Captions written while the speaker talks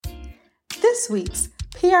This week's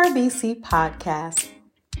PRBC podcast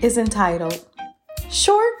is entitled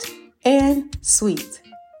Short and Sweet.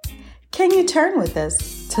 Can you turn with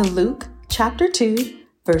us to Luke chapter 2,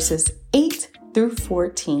 verses 8 through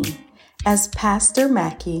 14, as Pastor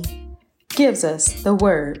Mackey gives us the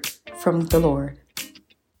word from the Lord.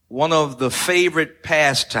 One of the favorite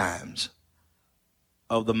pastimes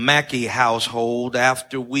of the Mackey household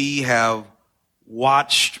after we have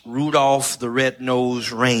watched Rudolph the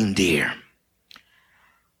Red-Nosed Reindeer,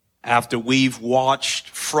 after we've watched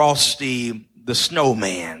Frosty the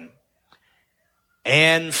Snowman,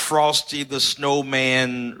 and Frosty the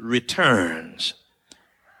Snowman Returns,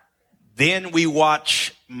 then we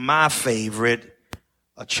watch my favorite,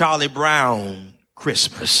 A Charlie Brown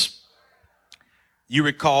Christmas. You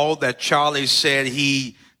recall that Charlie said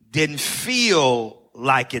he didn't feel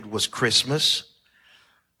like it was Christmas,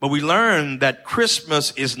 but we learned that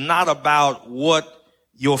Christmas is not about what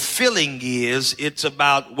your feeling is, it's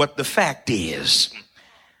about what the fact is.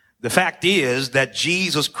 The fact is that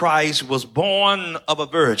Jesus Christ was born of a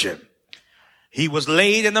virgin. He was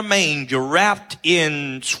laid in a manger, wrapped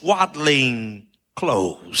in swaddling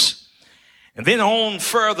clothes. And then on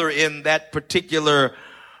further in that particular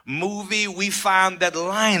movie, we find that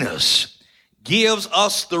Linus gives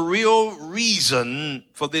us the real reason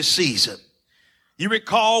for this season. You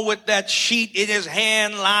recall with that sheet in his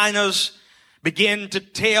hand, Linus began to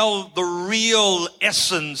tell the real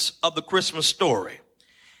essence of the Christmas story.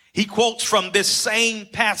 He quotes from this same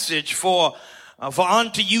passage, for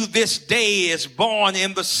unto you this day is born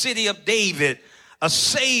in the city of David a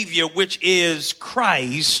Savior, which is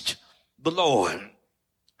Christ the Lord.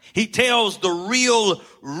 He tells the real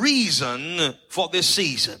reason for this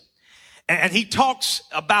season. And he talks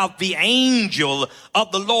about the angel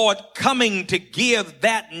of the Lord coming to give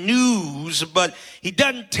that news, but he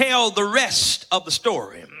doesn't tell the rest of the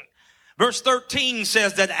story. Verse 13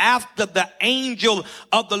 says that after the angel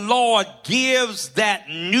of the Lord gives that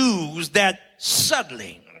news, that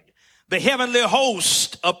suddenly the heavenly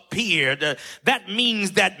host appeared. That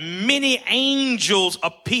means that many angels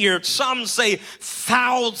appeared. Some say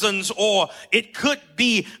thousands, or it could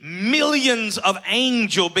be millions of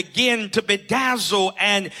angels begin to bedazzle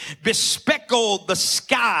and bespeckle the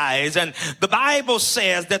skies. And the Bible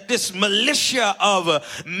says that this militia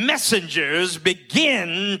of messengers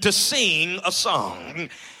begin to sing a song.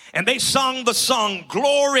 And they sung the song,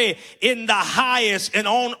 glory in the highest, and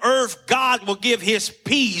on earth God will give his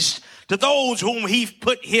peace to those whom he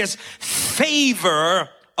put his favor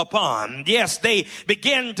upon. Yes, they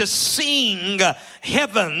began to sing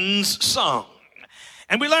heaven's song.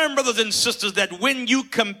 And we learn, brothers and sisters, that when you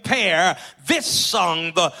compare this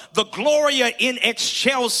song, the Gloria in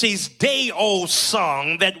Excelsis Deo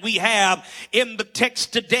song that we have in the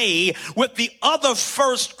text today, with the other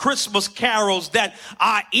first Christmas carols that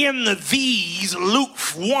are in these, Luke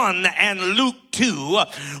 1 and Luke 2,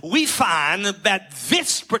 we find that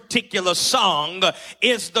this particular song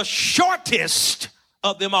is the shortest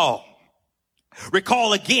of them all.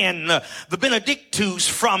 Recall again the Benedictus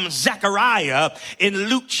from Zechariah in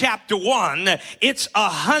Luke chapter 1. It's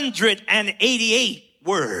 188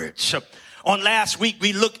 words. On last week,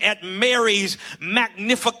 we looked at Mary's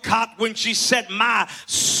Magnificat when she said, my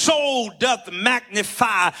soul doth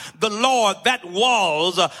magnify the Lord. That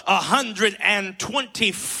was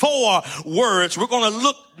 124 words. We're going to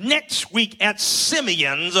look next week at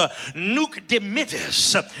Simeon's Nunc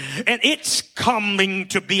Dimittis, and it's coming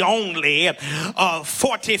to be only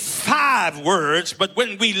 45 words. But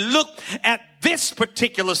when we look at this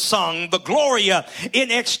particular song, the Gloria in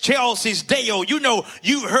Excelsis Deo, you know,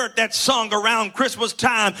 you heard that song around Christmas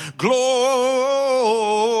time, Gloria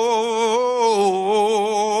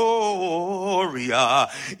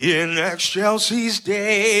in Excelsis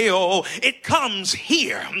Deo. It comes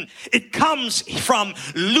here. It comes from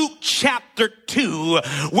Luke chapter 2,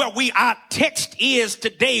 where our text is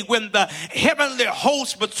today, when the heavenly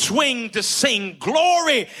host would swing to sing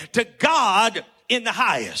glory to God in the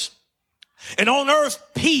highest, and on earth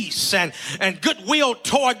peace and goodwill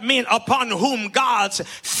toward men upon whom God's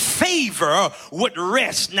favor would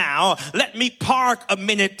rest. Now, let me park a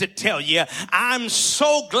minute to tell you, I'm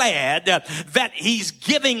so glad that he's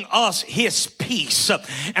giving us his peace.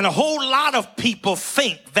 And a whole lot of people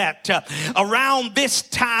think that around this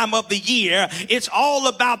time of the year, it's all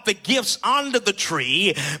about the gifts under the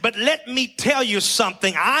tree. But let me tell you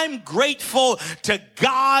something. I'm grateful to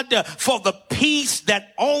God for the peace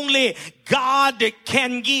that only God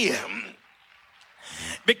can give.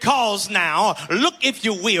 Because now, look, if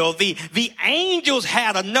you will, the angels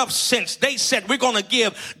had enough sense. They said, we're going to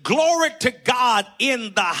give glory to God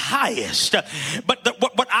in the highest. But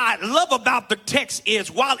what I love about the text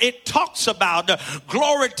is while it talks about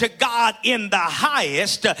glory to God in the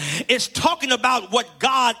highest, it's talking about what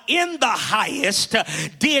God in the highest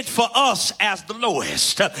did for us as the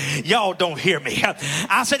lowest. Y'all don't hear me.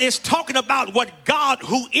 I said it's talking about what God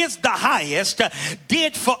who is the highest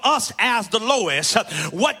did for us as the lowest,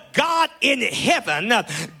 what God in heaven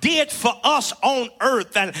did for us on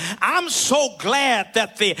earth. And I'm so glad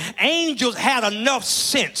that the angels had enough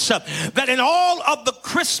sense that in all of the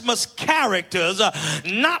Christmas characters,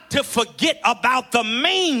 not to forget about the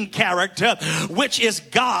main character, which is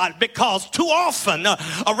God, because too often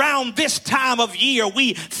around this time of year,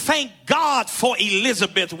 we thank God for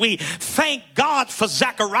Elizabeth. We thank God for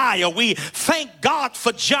Zechariah. We thank God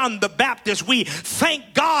for John the Baptist. We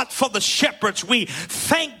thank God for the shepherds. We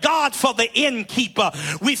thank God for the innkeeper.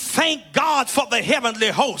 We thank God for the heavenly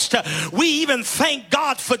host. We even thank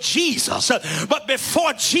God for Jesus. But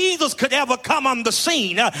before Jesus could ever come on the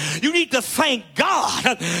scene, you need to thank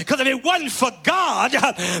God, because if it wasn't for God,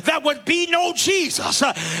 there would be no Jesus.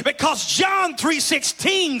 Because John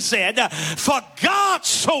 3:16 said, for God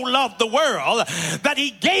so loved the world that he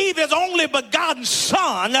gave his only begotten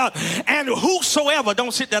son, and whosoever,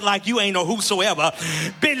 don't sit there like you ain't no whosoever,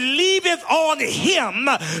 believeth on him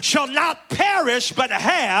shall not perish but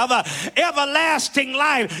have everlasting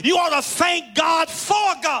life. You ought to thank God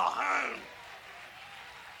for God.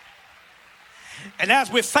 And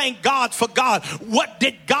as we thank God for God, what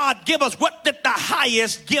did God give us? What did the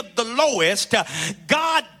highest give the lowest?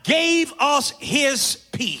 God gave us his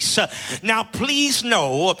peace. Now, please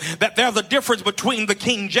know that there's a difference between the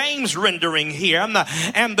King James rendering here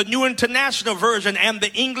and the New International Version and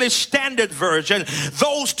the English Standard Version.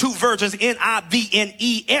 Those two versions, NIV and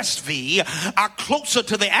ESV, are closer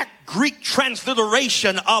to the Greek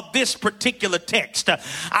transliteration of this particular text.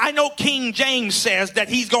 I know King James says that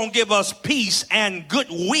he's going to give us peace and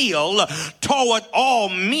goodwill toward all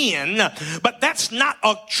men, but that's not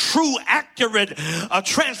a true, accurate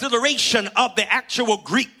transliteration of the actual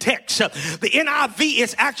Greek text. The NIV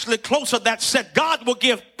is actually closer, that said God will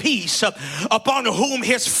give peace upon whom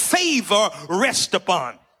his favor rests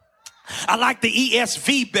upon. I like the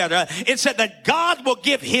ESV better. It said that God will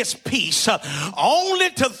give his peace only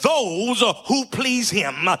to those who please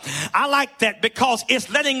him. I like that because it's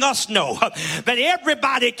letting us know that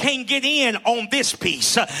everybody can get in on this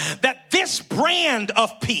peace, that this brand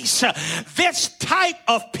of peace, this type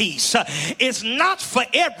of peace is not for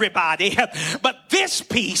everybody, but this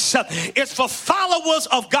peace is for followers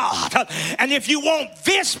of God. And if you want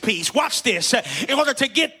this peace, watch this, in order to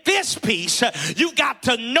get this peace, you got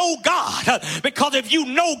to know God. Because if you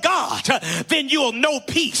know God, then you'll know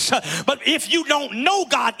peace. But if you don't know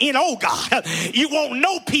God in oh God, you won't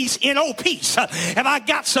know peace in oh peace. Have I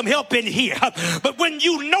got some help in here? But when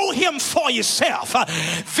you know him for yourself,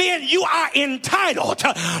 then you are entitled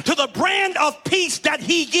to the brand of peace that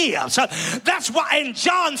he gives. That's why in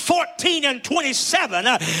John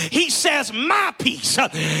 14:27, he says, my peace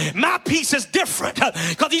is different.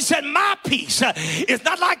 Because he said, my peace is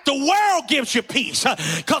not like the world gives you peace.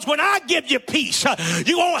 Because when I give you peace,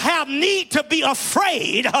 you won't have need to be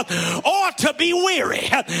afraid or to be weary.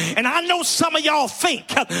 And I know some of y'all think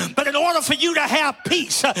that in order for you to have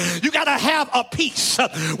peace, you got to have a peace.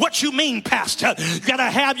 What you mean, Pastor? You got to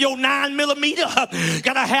have your 9mm. You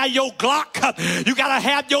got to have your Glock. You got to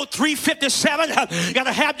have your 357. You got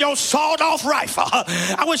to have your sawed-off rifle.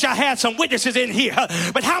 I wish I had some witnesses in here.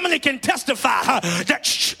 But how many can testify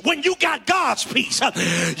that when you got God's peace,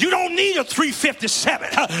 you don't need a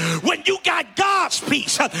 357. When you got God's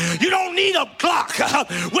peace, you don't need a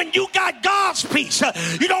Glock. When you got God's peace,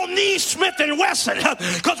 you don't need Smith & Wesson.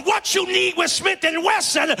 Because what you need with Smith &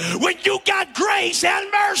 Wesson, when you got grace and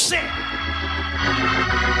mercy.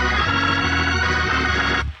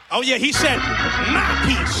 Oh yeah, he said, my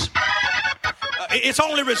peace. It's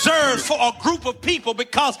only reserved for a group of people,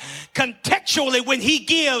 because contextually when he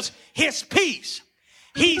gives his peace,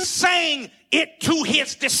 he's saying it to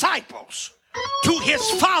his disciples, to his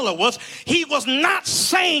followers. He was not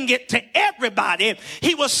saying it to everybody.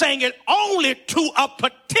 He was saying it only to a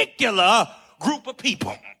particular group of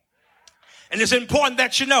people. And it's important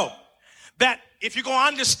that you know that if you're going to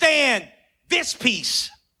understand this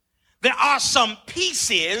piece, there are some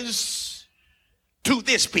pieces to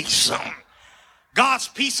this piece. God's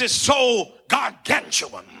peace is so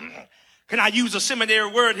gargantuan. Can I use a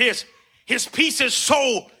seminary word? His peace is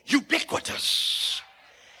so ubiquitous.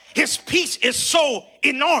 His peace is so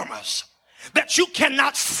enormous that you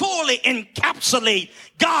cannot fully encapsulate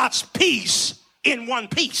God's peace in one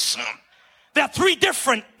piece. There are three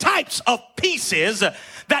different types of pieces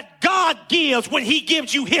that God gives when he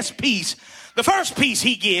gives you his peace. The first peace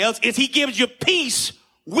he gives is he gives you peace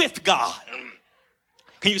with God.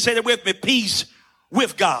 Can you say that with me? Peace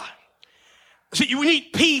with God. So you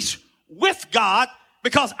need peace with God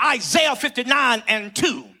because Isaiah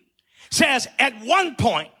 59:2 says at one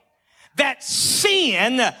point that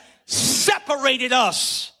sin separated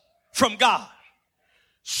us from God.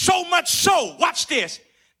 So much so, watch this,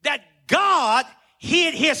 that God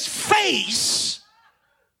hid his face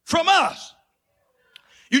from us.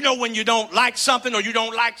 You know when you don't like something or you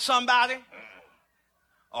don't like somebody?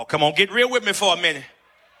 Oh, come on, get real with me for a minute.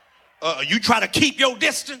 You try to keep your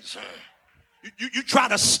distance. You try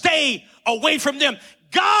to stay away from them.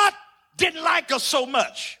 God didn't like us so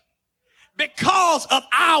much because of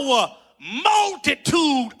our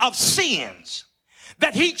multitude of sins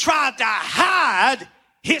that he tried to hide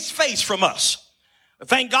his face from us.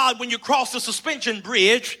 Thank God when you cross the suspension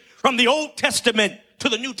bridge from the Old Testament to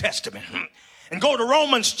the New Testament and go to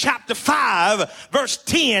Romans chapter 5 verse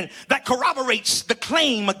 10, that corroborates the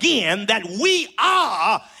claim again that we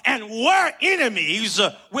are and were enemies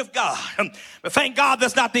with God. But thank God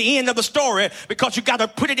that's not the end of the story, because you got to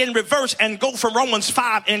put it in reverse and go from Romans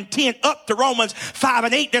 5:10 up to Romans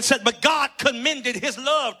 5:8 that said, but God commended his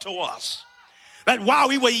love to us, that while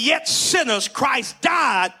we were yet sinners, Christ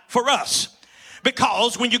died for us.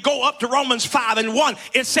 Because when you go up to Romans 5:1,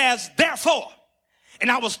 it says, therefore. And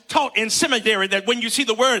I was taught in seminary that when you see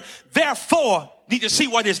the word therefore, you need to see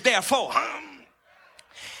what is therefore.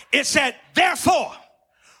 It said, therefore,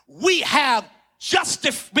 we have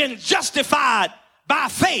been justified by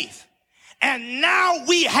faith. And now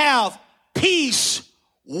we have peace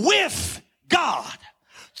with God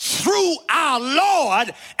through our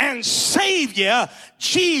Lord and Savior,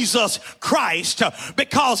 Jesus Christ.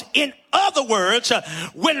 Because in other words,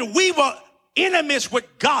 when we were enemies with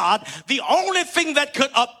God, the only thing that could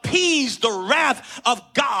appease the wrath of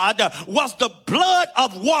God was the blood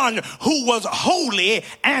of one who was holy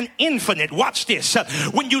and infinite. Watch this.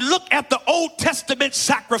 When you look at the Old Testament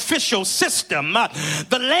sacrificial system,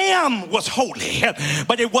 the lamb was holy,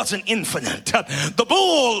 but it wasn't infinite. The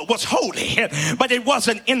bull was holy, but it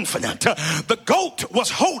wasn't infinite. The goat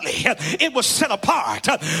was holy. It was set apart,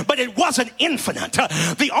 but it wasn't infinite.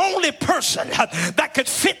 The only person that could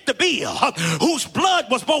fit the bill, whose blood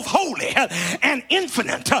was both holy and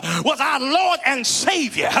infinite, was our Lord and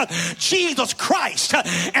Savior, Jesus Christ.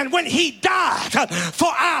 And when he died for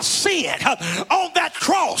our sin on that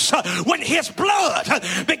cross, when his blood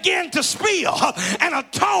began to spill and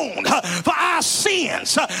atone for our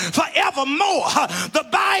sins forevermore, the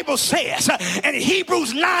Bible says in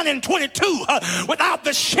Hebrews 9:22, without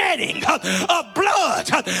the shedding of blood,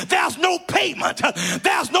 there's no payment,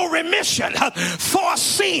 there's no remission for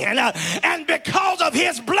sin. And because of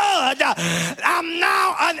his blood, I'm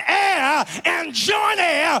now an heir and joint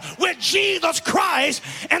heir with Jesus Christ,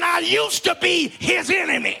 and I used to be his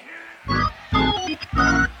enemy.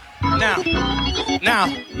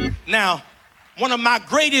 Now, one of my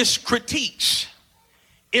greatest critiques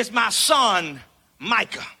is my son,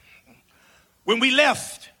 Micah. When we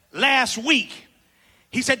left last week,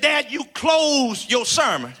 he said, Dad, you closed your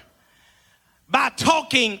sermon by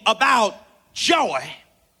talking about joy,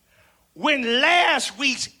 when last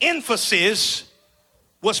week's emphasis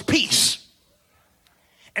was peace.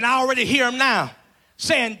 And I already hear him now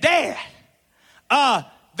saying, Dad,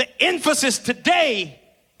 the emphasis today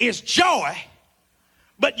is joy,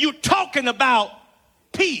 but you're talking about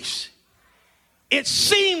peace. It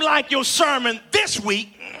seemed like your sermon this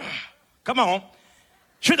week, come on,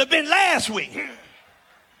 should have been last week.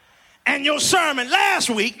 And your sermon last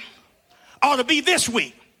week ought to be this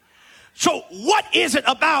week. So what is it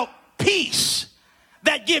about peace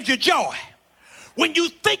that gives you joy? When you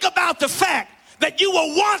think about the fact that you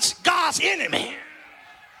were once God's enemy,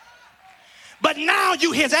 but now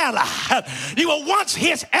you his ally. You were once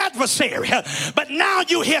his adversary, but now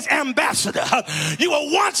you his ambassador. You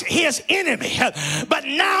were once his enemy, but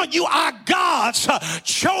now you are God's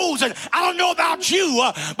chosen. I don't know about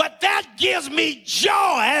you, but that gives me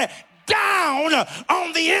joy down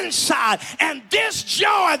on the inside. And this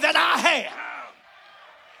joy that I have,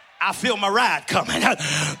 I feel my ride coming.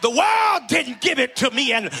 The world didn't give it to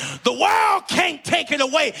me, and the world can't take it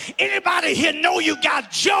away. Anybody here know you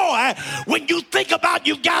got joy when you think about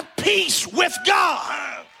you got peace with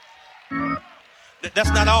God?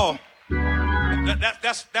 That's not all.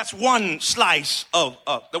 That's one slice of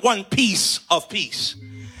the one piece of peace.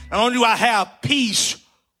 Not only do I have peace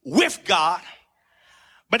with God,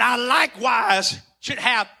 but I likewise should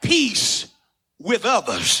have peace with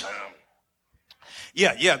others.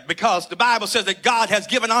 Yeah, because the Bible says that God has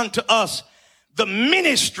given unto us the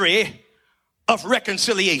ministry of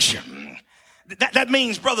reconciliation. That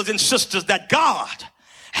means, brothers and sisters, that God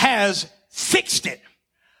has fixed it.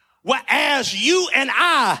 Whereas you and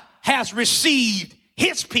I has received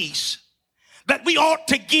his peace, that we ought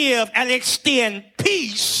to give and extend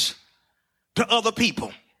peace to other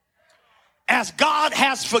people. As God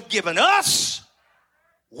has forgiven us,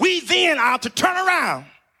 we then are to turn around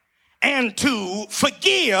and to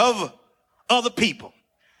forgive other people.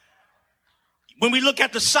 When we look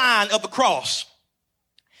at the sign of the cross,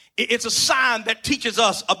 it's a sign that teaches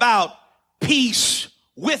us about peace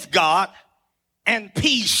with God and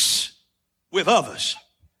peace with others.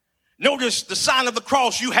 Notice the sign of the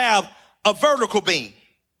cross, you have a vertical beam.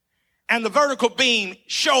 And the vertical beam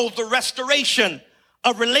shows the restoration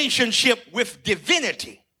of relationship with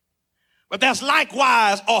divinity. But that's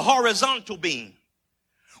likewise a horizontal beam,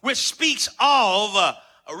 which speaks of a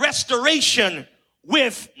restoration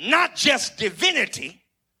with not just divinity,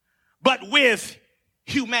 but with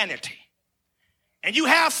humanity. And you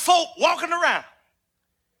have folk walking around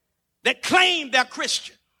that claim they're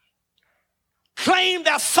Christian, claim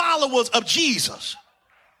they're followers of Jesus,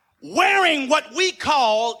 wearing what we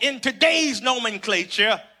call in today's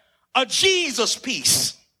nomenclature a Jesus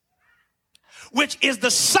piece, which is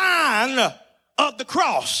the sign of the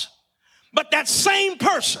cross. But that same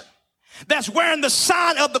person that's wearing the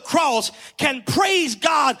sign of the cross can praise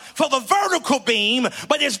God for the vertical beam,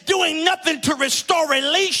 but is doing nothing to restore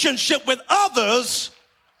relationship with others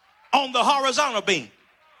on the horizontal beam.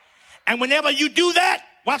 And whenever you do that,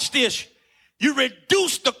 watch this, you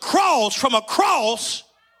reduce the cross from a cross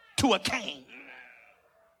to a cane.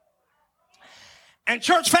 And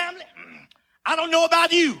church family, I don't know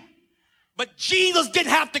about you, but Jesus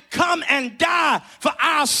didn't have to come and die for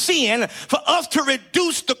our sin for us to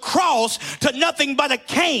reduce the cross to nothing but a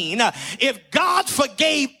cane. If God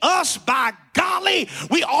forgave us, by golly,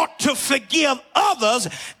 we ought to forgive others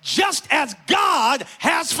just as God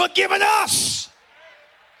has forgiven us.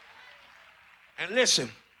 And listen,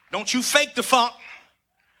 don't you fake the funk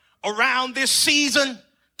around this season,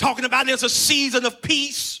 talking about it's a season of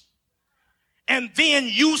peace, and then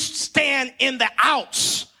you stand in the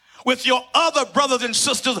outs with your other brothers and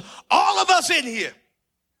sisters, all of us in here.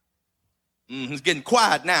 It's getting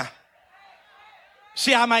quiet now.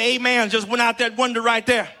 See how my amen just went out that window right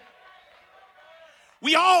there?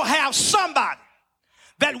 We all have somebody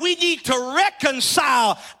that we need to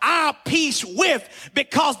reconcile our peace with,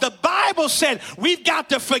 because the Bible said we've got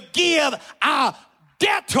to forgive our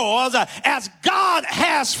debtors as God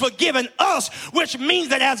has forgiven us, which means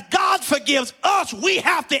that as God forgives us, we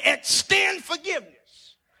have to extend forgiveness.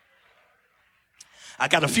 I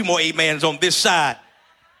got a few more amens on this side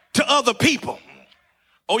to other people.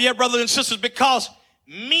 Oh yeah, brothers and sisters, because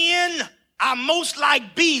men are most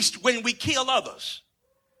like beasts when we kill others.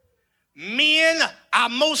 Men are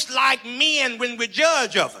most like men when we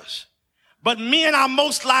judge others. But men are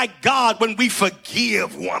most like God when we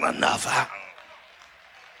forgive one another.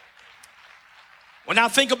 When I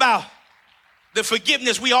think about the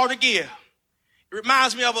forgiveness we ought to give, it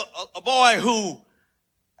reminds me of a boy who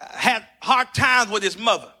had hard times with his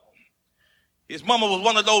mother. His mama was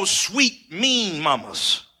one of those sweet, mean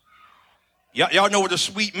mamas. Y'all know what a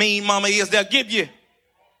sweet, mean mama is. They'll give you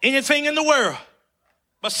anything in the world,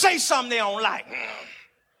 but say something they don't like.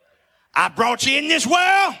 I brought you in this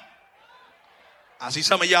world. I see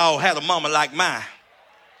some of y'all had a mama like mine.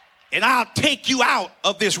 And I'll take you out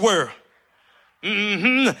of this world.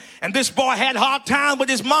 And this boy had a hard time with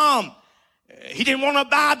his mom. He didn't want to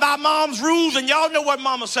abide by mom's rules, and y'all know what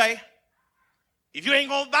mama say. If you ain't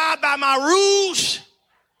going to abide by my rules,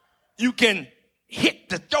 you can hit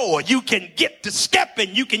the door. You can get to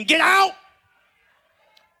stepping. You can get out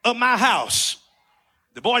of my house.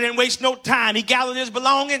 The boy didn't waste no time. He gathered his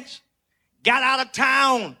belongings, got out of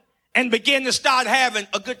town, and began to start having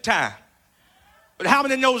a good time. But how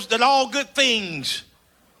many knows that all good things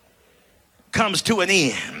comes to an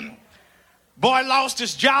end? Boy lost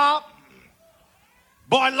his job.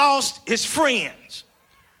 Boy lost his friends.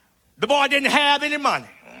 The boy didn't have any money.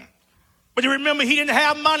 But you remember, he didn't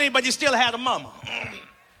have money, but he still had a mama.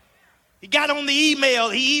 He got on the email.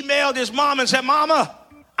 He emailed his mom and said, Mama,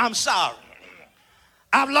 I'm sorry.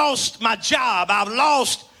 I've lost my job. I've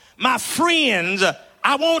lost my friends.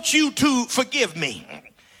 I want you to forgive me.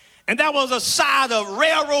 And that was a side of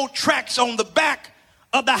railroad tracks on the back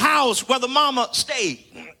of the house where the mama stayed.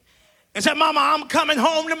 And said, Mama, I'm coming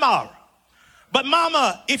home tomorrow. But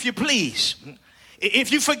Mama, if you please,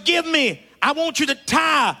 if you forgive me, I want you to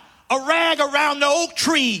tie a rag around the oak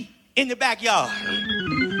tree in the backyard.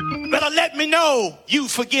 Better let me know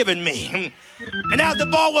you've forgiven me. And as the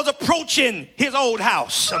boy was approaching his old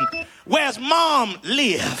house, where his mom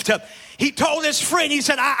lived, He told his friend, he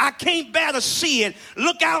said, I can't bear to see it.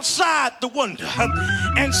 Look outside the window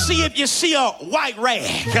and see if you see a white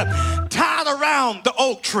rag tied around the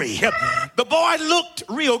oak tree. The boy looked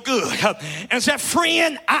real good and said,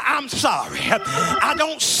 friend, I'm sorry. I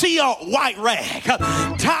don't see a white rag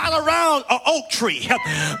tied around an oak tree,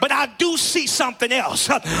 but I do see something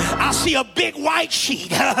else. I see a big white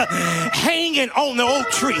sheet hanging on the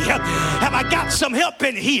oak tree. Have I got some help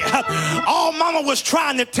in here? All mama was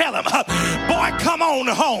trying to tell him, boy, come on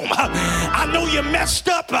home. I know you messed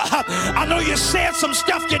up. I know you said some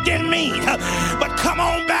stuff you didn't mean, but come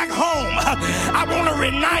on back home. I want to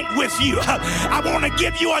reunite with you. I want to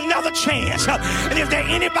give you another chance. And is there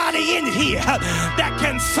anybody in here that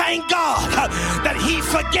can thank God that he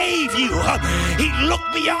forgave you? He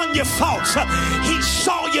looked beyond your faults. He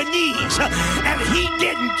saw your needs, and he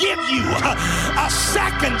didn't give you a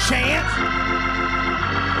second chance.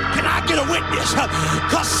 Can I get a witness?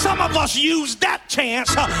 Because some of us used that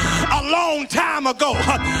chance a long time ago.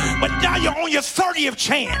 But now you're on your 30th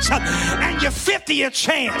chance and your 50th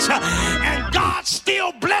chance. And God's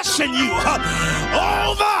still blessing you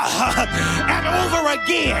over and over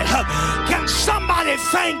again. Can somebody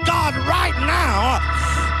thank God right now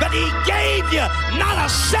that he gave you not a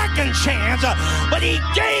second chance, but he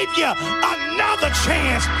gave you another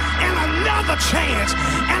chance and another chance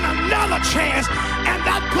and another chance, and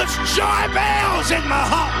that puts joy bells in my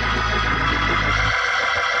heart.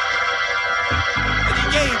 And he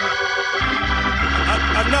gave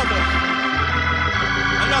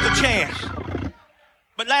another chance.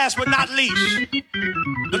 But last but not least,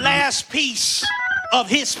 the last piece of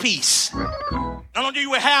his peace. Not only do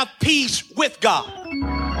you have peace with God,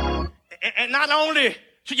 and not only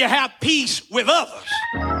should you have peace with others,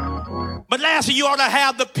 but lastly, you ought to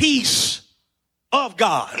have the peace of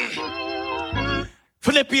God.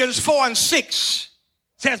 Philippians 4:6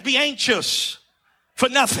 says, be anxious for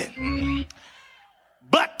nothing,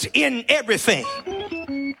 but in everything,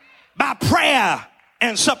 by prayer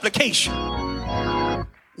and supplication,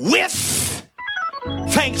 with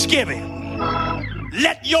thanksgiving,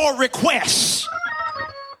 let your requests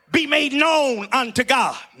be made known unto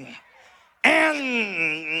God. And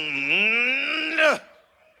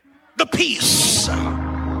the peace,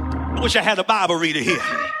 I wish I had a Bible reader here.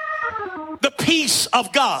 The peace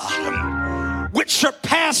of God, which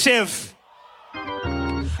surpasseth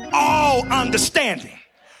all understanding,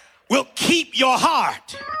 will keep your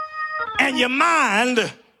heart and your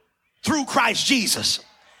mind through Christ Jesus.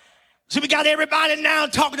 So we got everybody now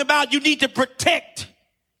talking about you need to protect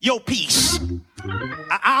your peace.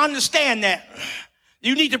 I understand that.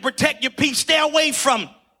 You need to protect your peace. Stay away from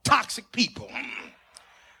toxic people.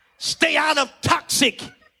 Stay out of toxic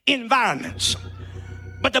environments.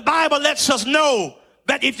 But the Bible lets us know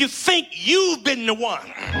that if you think you've been the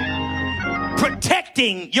one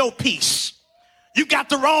protecting your peace, you got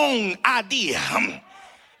the wrong idea.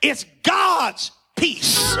 It's God's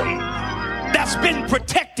peace that's been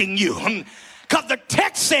protecting you. Because the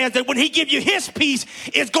text says that when he gives you his peace,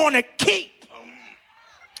 it's going to keep.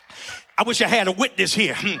 I wish I had a witness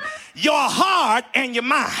here. Your heart and your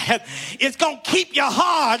mind. It's going to keep your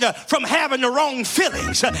heart from having the wrong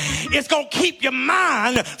feelings. It's going to keep your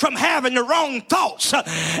mind from having the wrong thoughts.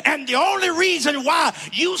 And the only reason why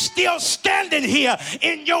you still standing here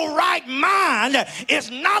in your right mind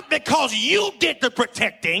is not because you did the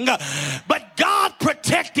protecting, but God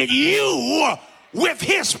protected you with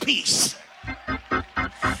his peace.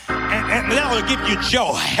 And that'll give you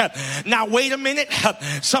joy. Now, wait a minute.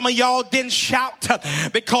 Some of y'all didn't shout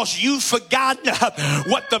because you've forgotten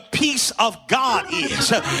what the peace of God is.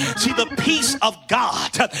 See, the peace of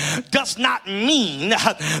God does not mean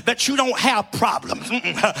that you don't have problems.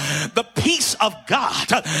 The peace of God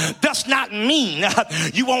does not mean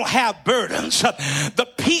you won't have burdens. The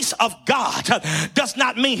peace of God does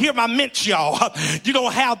not mean, hear my mint, y'all, you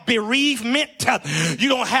don't have bereavement. You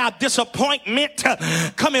don't have disappointment.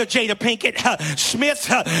 Come here, Jada Pinkett Smith.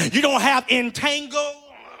 You don't have entanglement.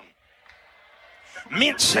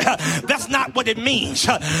 That's not what it means.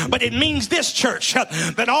 But it means this, church,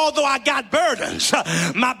 that although I got burdens,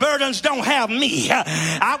 my burdens don't have me.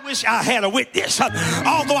 I wish I had a witness.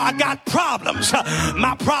 Although I got problems,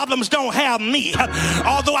 my problems don't have me.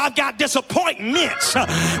 Although I've got disappointments,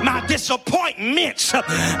 my disappointments,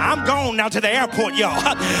 I'm going now to the airport,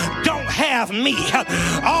 y'all, don't have me.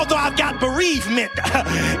 Although I've got bereavement,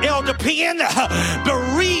 Elder Penn,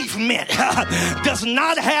 bereavement does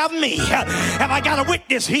not have me. Have I got a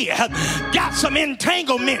witness here? Got some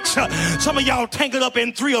entanglements. Some of y'all tangled up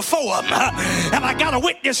in 3 or 4 of them. Have I got a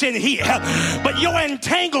witness in here? But your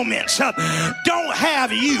entanglements don't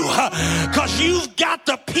have you, because you've got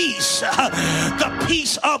the peace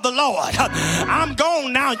of the Lord. I'm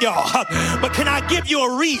gone now, y'all, but can I give you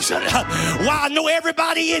a reason why I know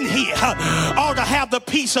everybody in here ought to have the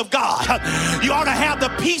peace of God? You ought to have the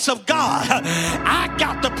peace of God. I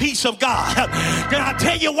got the peace of God. Can I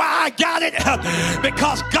tell you why I got it?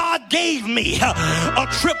 Because God gave me a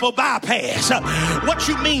triple bypass. What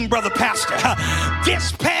you mean, brother pastor?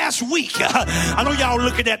 This past week, I know y'all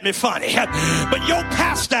looking at me funny, but your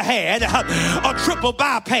pastor had a triple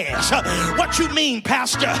bypass. What you mean,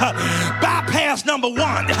 pastor? Bypass number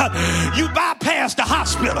 1, you bypassed the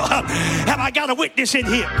hospital. Have I got a witness in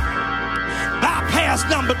here? Bypass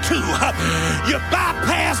number 2, you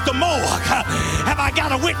bypassed the morgue. Have I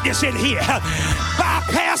got a witness in here?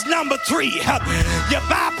 Bypass number 3, you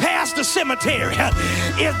bypassed the cemetery.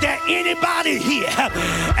 Is there anybody here,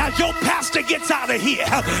 as your pastor gets out of here,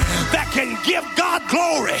 that can give God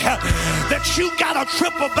glory that you got a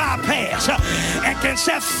triple bypass and can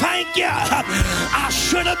say, thank you, I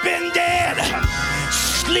should have been dead,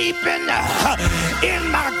 sleeping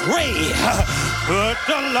in my grave, but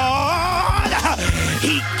the Lord,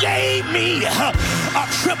 he gave me a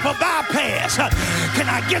triple bypass. Can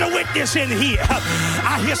I get a witness in here?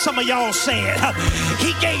 I hear some of y'all saying,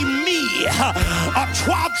 he gave me a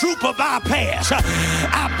quadruple bypass.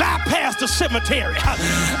 I bypassed the cemetery,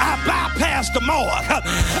 I bypassed the morgue,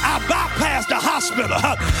 I bypassed the hospital,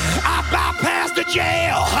 I bypassed the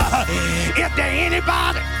jail. Is there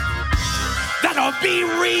anybody that'll be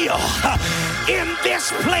real in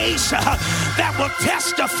this place that will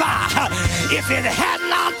testify? If it had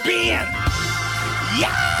not been,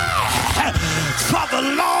 for the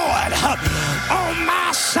Lord on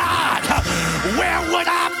my side, where would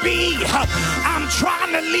I be? I'm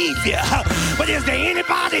trying to leave you, but is there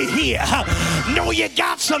anybody here know you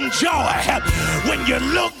got some joy when you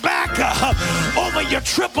look back over your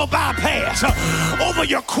triple bypass, over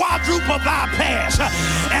your quadruple bypass,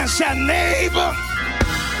 and say, neighbor,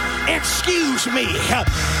 excuse me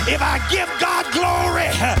if I give God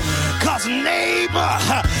glory, cause neighbor,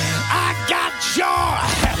 I got joy,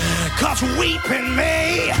 cause weeping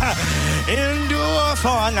may endure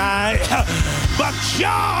for a night, but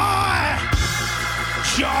joy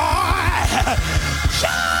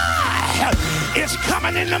is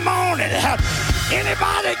coming in the morning.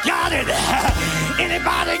 Anybody got it?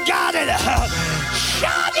 Anybody got it?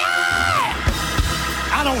 Shout yeah!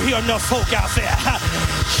 I don't hear enough folk out there.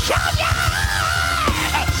 Shout yeah!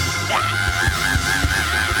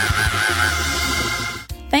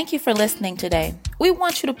 Thank you for listening today. We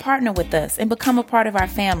want you to partner with us and become a part of our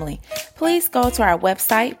family. Please go to our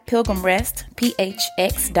website,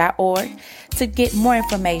 pilgrimrestphx.org, to get more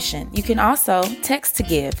information. You can also text to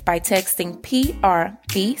give by texting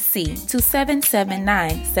PRBC to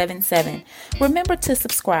 77977. Remember to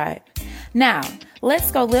subscribe. Now,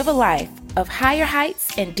 let's go live a life of higher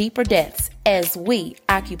heights and deeper depths as we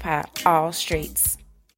occupy all streets.